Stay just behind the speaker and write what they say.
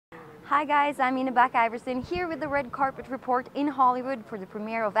Hi guys, I'm Ina Back-Iverson here with the Red Carpet Report in Hollywood for the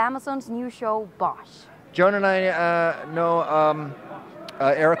premiere of Amazon's new show, Bosch. Joan and I know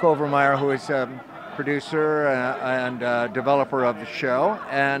Eric Overmyer, who is a producer and developer of the show,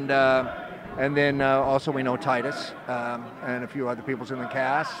 and then also we know Titus and a few other people in the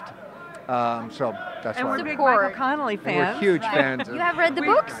cast. So that's and why we're big Michael Connelly fans. We're huge fans. You have read the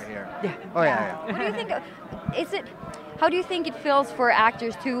books? Yeah. Oh yeah. What do you think? How do you think it feels for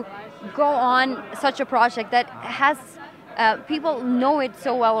actors to go on such a project that has people know it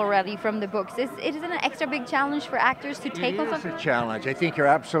so well already from the books? Is it an extra big challenge for actors to take on something? It is a challenge. I think you're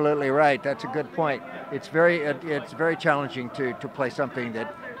absolutely right. That's a good point. It's very challenging to play something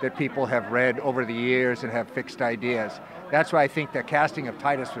that people have read over the years and have fixed ideas. That's why I think the casting of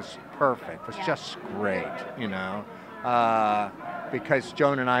Titus was perfect. It was just great, you know. Because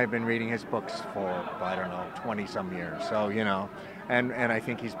Joan and I have been reading his books for, I don't know, 20 some years. So, you know, and I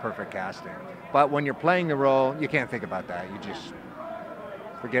think he's perfect casting. But when you're playing the role, you can't think about that. You just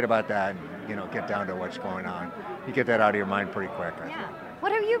forget about that and, you know, get down to what's going on. You get that out of your mind pretty quick, I think.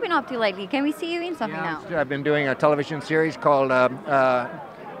 What have you been up to lately? Can we see you in something now? I've been doing a television series called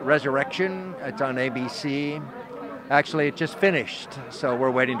Resurrection. It's on ABC. Actually, it just finished, so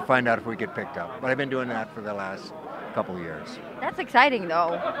we're waiting to find out if we get picked up. But I've been doing that for the last couple of years. That's exciting,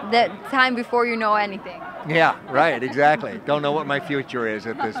 though. The time before you know anything. Yeah, right, exactly. Don't know what my future is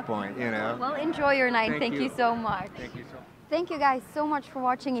at this point, you know. Well, enjoy your night. Thank you so much. Thank you so much. Thank you guys so much for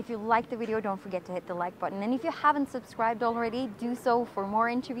watching. If you liked the video, don't forget to hit the like button. And if you haven't subscribed already, do so for more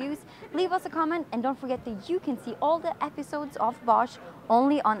interviews. Leave us a comment and don't forget that you can see all the episodes of Bosch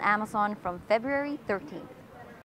only on Amazon from February 13th.